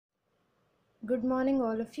Good morning,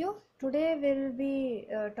 all of you. Today we'll be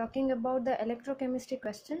talking about the electrochemistry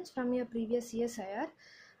questions from your previous CSIR.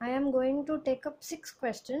 I am going to take up 6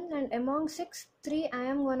 questions, and among 6, 3 I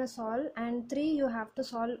am going to solve, and 3 you have to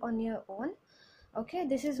solve on your own. Okay,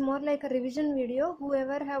 this is more like a revision video.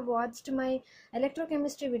 Whoever have watched my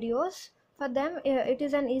electrochemistry videos, for them it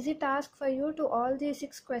is an easy task for you to all these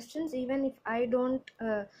 6 questions, even if I don't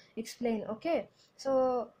explain. Okay,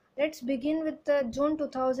 so let's begin with the June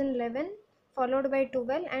 2011 followed by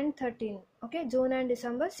 12 and 13. Okay, June and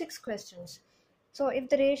December, 6 questions. So if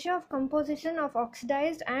the ratio of composition of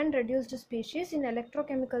oxidized and reduced species in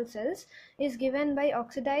electrochemical cells is given by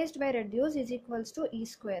oxidized by reduced is equals to E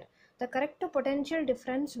square, the correct potential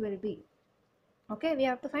difference will be, okay, we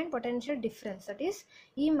have to find potential difference, that is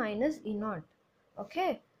E minus E naught.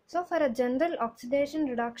 Okay, so for a general oxidation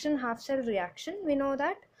reduction half cell reaction, we know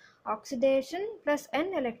that oxidation plus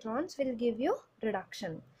n electrons will give you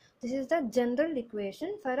reduction. This is the general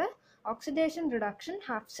equation for a oxidation reduction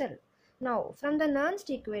half cell. Now from the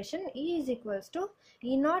Nernst equation, E is equals to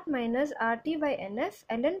E naught minus RT by NF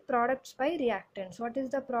ln products by reactants. What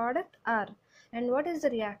is the product? R. And what is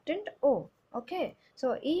the reactant? O. Okay,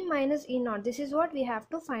 so E minus E naught, this is what we have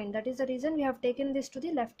to find. That is the reason we have taken this to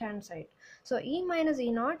the left hand side. So E minus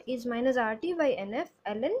E naught is minus RT by NF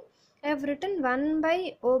ln, I have written 1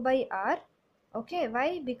 by O by R. Okay,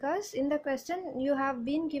 why? Because in the question you have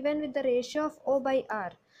been given with the ratio of O by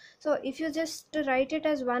R. So if you just write it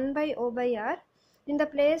as 1 by O by R, in the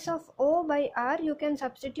place of O by R you can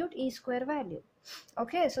substitute E square value.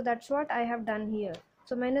 Okay, so that's what I have done here.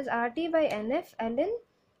 So minus RT by NF ln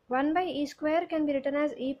 1 by E square can be written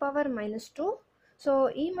as E power minus 2. So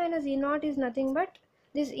E minus E naught is nothing but,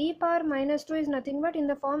 this E power minus 2 is nothing but in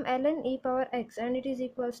the form ln E power x, and it is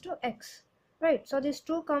equals to x. Right, so this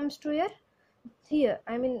 2 comes to here,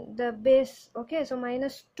 I mean the base. Okay, so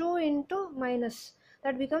minus 2 into minus,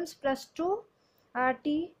 that becomes plus 2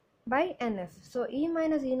 RT by NF. So E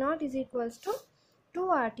minus E naught is equals to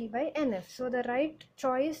 2 RT by NF. So the right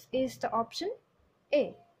choice is the option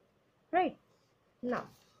A. Right, now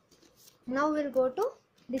we'll go to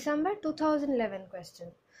December 2011 question.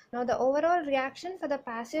 Now the overall reaction for the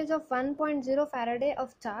passage of 1.0 Faraday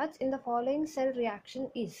of charge in the following cell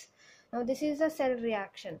reaction is. Now this is a cell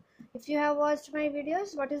reaction. If you have watched my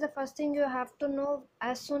videos, what is the first thing you have to know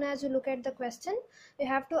as soon as you look at the question? You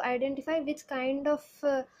have to identify which kind of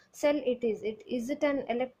cell it is. Is it an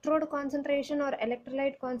electrode concentration or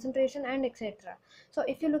electrolyte concentration, and etc. So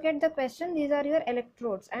if you look at the question, these are your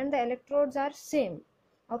electrodes and the electrodes are same.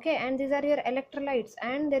 Okay, and these are your electrolytes,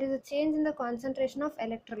 and there is a change in the concentration of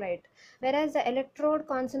electrolyte, whereas the electrode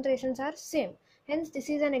concentrations are same. Hence this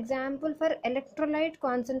is an example for electrolyte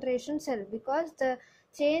concentration cell, because the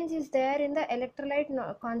change is there in the electrolyte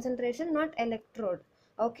concentration, not electrode.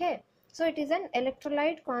 Okay, so it is an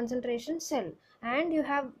electrolyte concentration cell, and you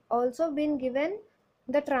have also been given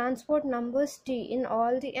the transport numbers T in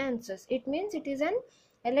all the answers. It means it is an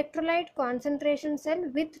electrolyte concentration cell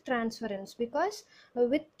with transference, because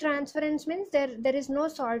with transference means there is no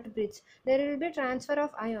salt bridge, there will be transfer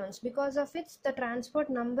of ions, because of which the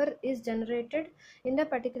transport number is generated in the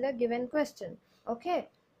particular given question. Okay,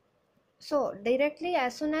 so directly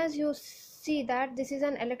as soon as you see that this is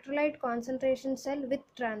an electrolyte concentration cell with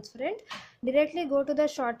transferent, directly go to the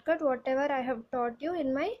shortcut whatever I have taught you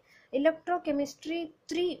in my electrochemistry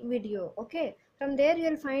 3 video. Okay, from there you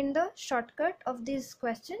will find the shortcut of this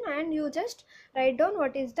question, and you just write down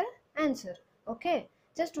what is the answer. Okay,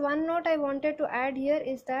 just one note I wanted to add here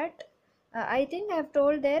is that I think I have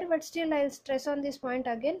told there, but still I will stress on this point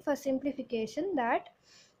again for simplification, that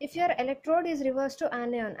if your electrode is reversed to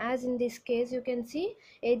anion, as in this case you can see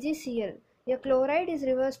AgCl, your chloride is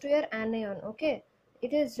reversed to your anion. Okay,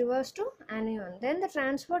 it is reversed to anion, then the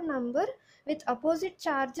transport number with opposite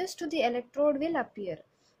charges to the electrode will appear.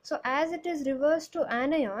 So as it is reversed to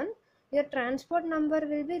anion, your transport number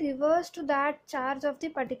will be reversed to that charge of the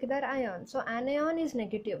particular ion. So anion is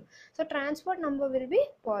negative, so transport number will be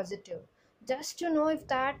positive. Just to know if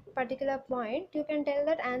that particular point, you can tell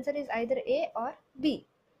that answer is either A or B.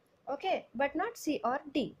 Okay, but not C or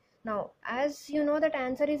D. Now as you know that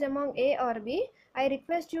answer is among A or B, I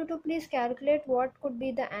request you to please calculate what could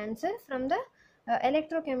be the answer from the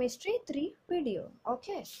electrochemistry 3 video.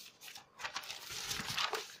 Okay,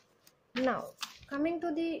 now coming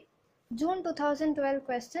to the June 2012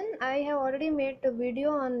 question, I have already made a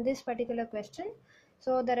video on this particular question.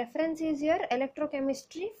 So the reference is here,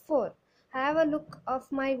 electrochemistry 4. Have a look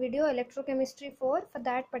of my video electrochemistry 4 for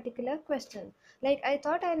that particular question. Like I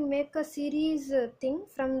thought I'll make a series thing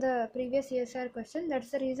from the previous ESR question.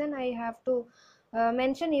 That's the reason I have to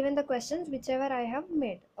mention even the questions whichever I have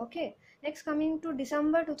made. Okay, next coming to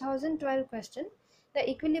December 2012 question, the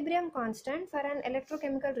equilibrium constant for an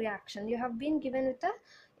electrochemical reaction. You have been given with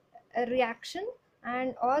a reaction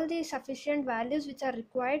and all the sufficient values which are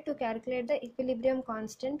required to calculate the equilibrium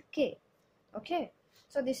constant K. Okay,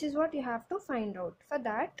 so this is what you have to find out. For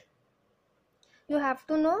that, you have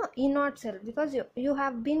to know E naught cell, because you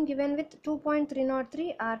have been given with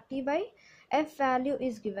 2.303 RT by F value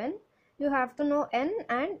is given. You have to know N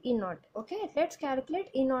and E naught. Okay, let's calculate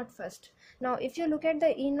E naught first. Now if you look at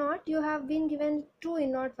the E naught, you have been given two E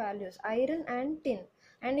naught values, iron and tin.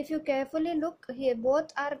 And if you carefully look here,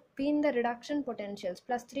 both are being the reduction potentials,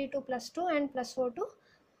 +3 to +2 and +4 to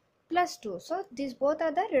 +2. So these both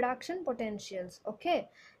are the reduction potentials. Okay,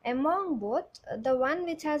 among both, the one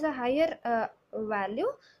which has a higher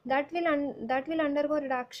value, that will undergo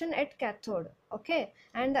reduction at cathode. Okay,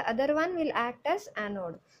 and the other one will act as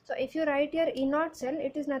anode. So if you write your E naught cell,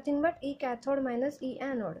 it is nothing but E cathode minus E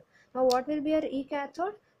anode. Now what will be your E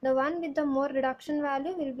cathode? The one with the more reduction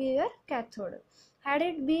value will be your cathode. Had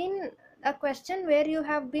it been a question where you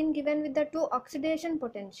have been given with the two oxidation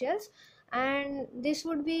potentials, and this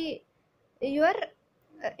would be your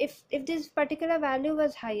if this particular value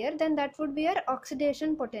was higher, then that would be your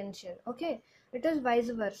oxidation potential. Okay, it is vice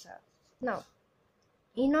versa. Now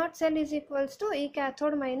E naught cell is equals to E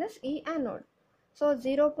cathode minus E anode, so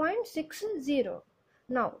 0.60.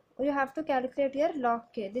 Now you have to calculate your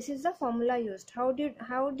log K. This is the formula used. How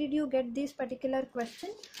did you get this particular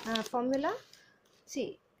question formula?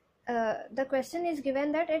 See, the question is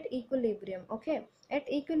given that at equilibrium. Okay, at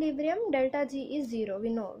equilibrium delta G is 0. We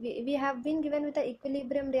know we have been given with the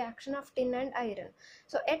equilibrium reaction of tin and iron.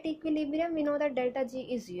 So at equilibrium we know that delta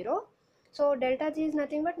G is 0. So delta G is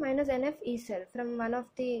nothing but minus NF E cell, from one of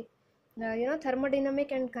the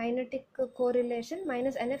thermodynamic and kinetic correlation.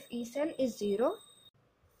 Minus NF E cell is 0.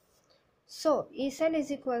 So E cell is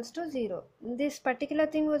equals to 0. This particular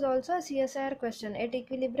thing was also a CSIR question. At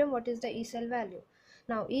equilibrium, what is the E cell value?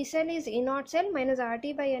 Now E cell is E naught cell minus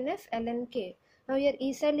RT by NF ln K. Now here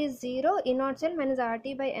E cell is 0, E naught cell minus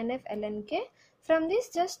RT by NF ln K. From this,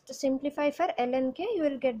 just simplify for ln K, you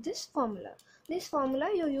will get this formula. This formula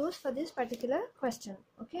you use for this particular question.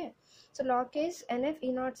 Okay, so log K is NF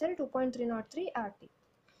E naught cell 2.303 RT.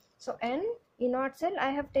 So N E naught cell, I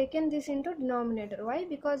have taken this into denominator. Why?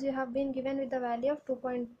 Because you have been given with the value of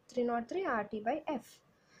 2.303 RT by F.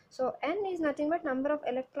 So N is nothing but number of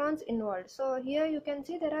electrons involved. So here you can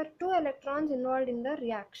see there are 2 electrons involved in the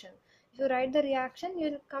reaction. If you write the reaction,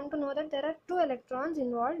 you will come to know that there are 2 electrons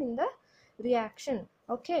involved in the reaction.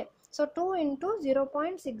 Okay, so 2 into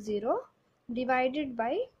 0.60 divided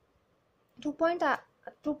by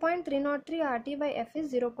 2.303 RT by F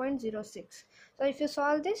is 0.06. So if you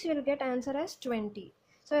solve this, you will get answer as 20.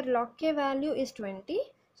 So log K value is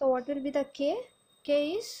 20. So what will be the K?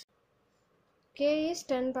 K is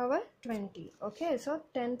 10 power 20. Okay, so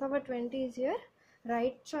 10 power 20 is your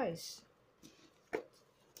right choice.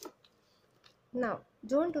 Now,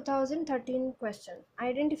 June 2013 question.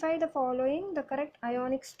 Identify the following the correct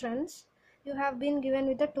ionic strengths. You have been given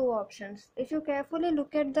with the two options. If you carefully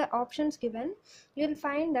look at the options given, you will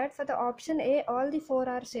find that for the option A, all the 4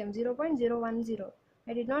 are same, 0.010.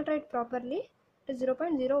 I did not write properly, it is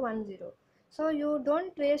 0.010. So you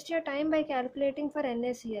don't waste your time by calculating for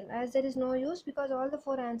NaCl, as there is no use because all the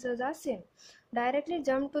 4 answers are same. Directly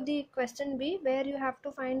jump to the question B, where you have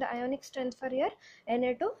to find the ionic strength for your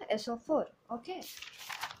Na2SO4. Okay.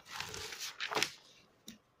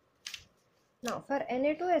 Now for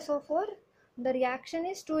Na2SO4, the reaction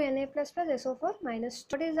is 2Na plus SO4 minus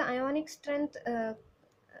 2. What is the ionic strength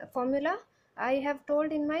formula? I have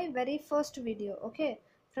told in my very first video. Okay,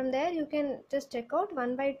 from there you can just check out.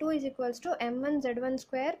 1 by 2 is equals to M1Z1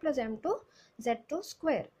 square plus M2Z2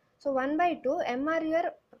 square. So 1 by 2, M are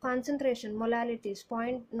your concentration, molalities,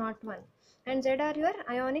 0.01, and Z are your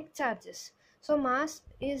ionic charges. So mass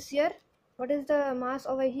is here. What is the mass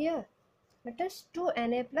over here? It is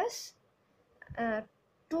 2Na plus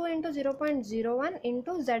 2 into 0.01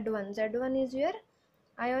 into Z1. Z1 is your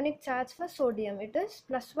ionic charge for sodium. It is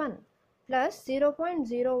 +1 plus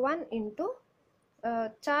 0.01 into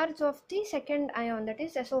charge of the second ion, that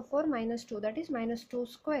is SO4 minus 2, that is minus 2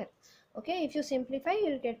 square. Okay, if you simplify,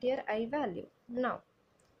 you will get your I value. Now,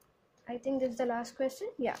 I think this is the last question.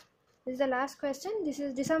 Yeah, this is the last question. This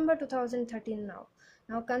is December 2013 now.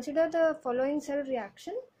 Now consider the following cell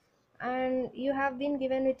reaction, and you have been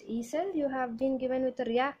given with E cell, you have been given with a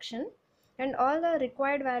reaction, and all the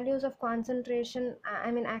required values of concentration,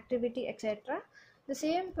 activity, etc. The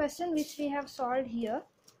same question which we have solved here,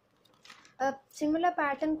 a similar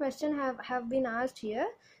pattern question have been asked here,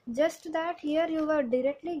 just that here you were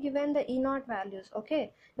directly given the E naught values.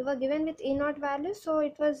 Okay, you were given with E naught values, so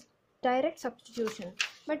it was direct substitution.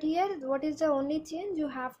 But here what is the only change? You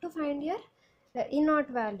have to find your E naught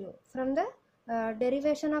value from the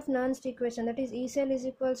derivation of Nernst equation, that is E cell is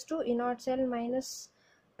equals to E naught cell minus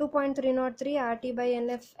 2.303 RT by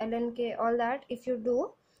NF ln K. All that if you do,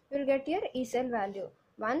 you will get your E cell value.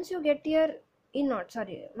 Once you get your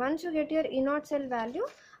once you get your E naught cell value,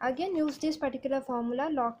 again use this particular formula,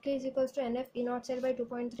 log K is equals to NF E naught cell by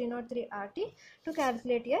 2.303 RT to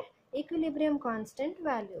calculate your equilibrium constant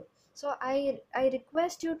value. So I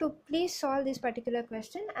request you to please solve this particular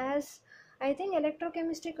question, as I think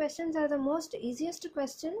electrochemistry questions are the most easiest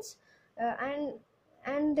questions,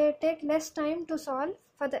 and they take less time to solve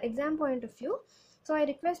for the exam point of view. So I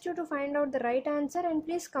request you to find out the right answer, and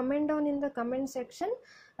please comment down in the comment section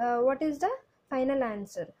what is the final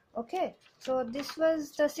answer. Okay, so this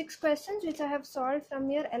was the 6 questions which I have solved from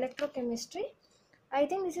your electrochemistry. I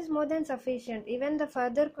think this is more than sufficient. Even the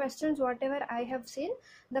further questions, whatever I have seen,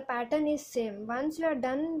 the pattern is same. Once you are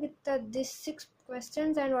done with these 6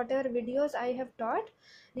 questions and whatever videos I have taught,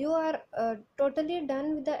 you are totally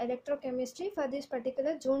done with the electrochemistry for this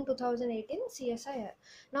particular June 2018 CSIR.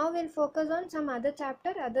 Now we'll focus on some other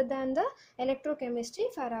chapter other than the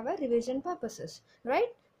electrochemistry for our revision purposes.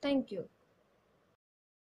 Right? Thank you.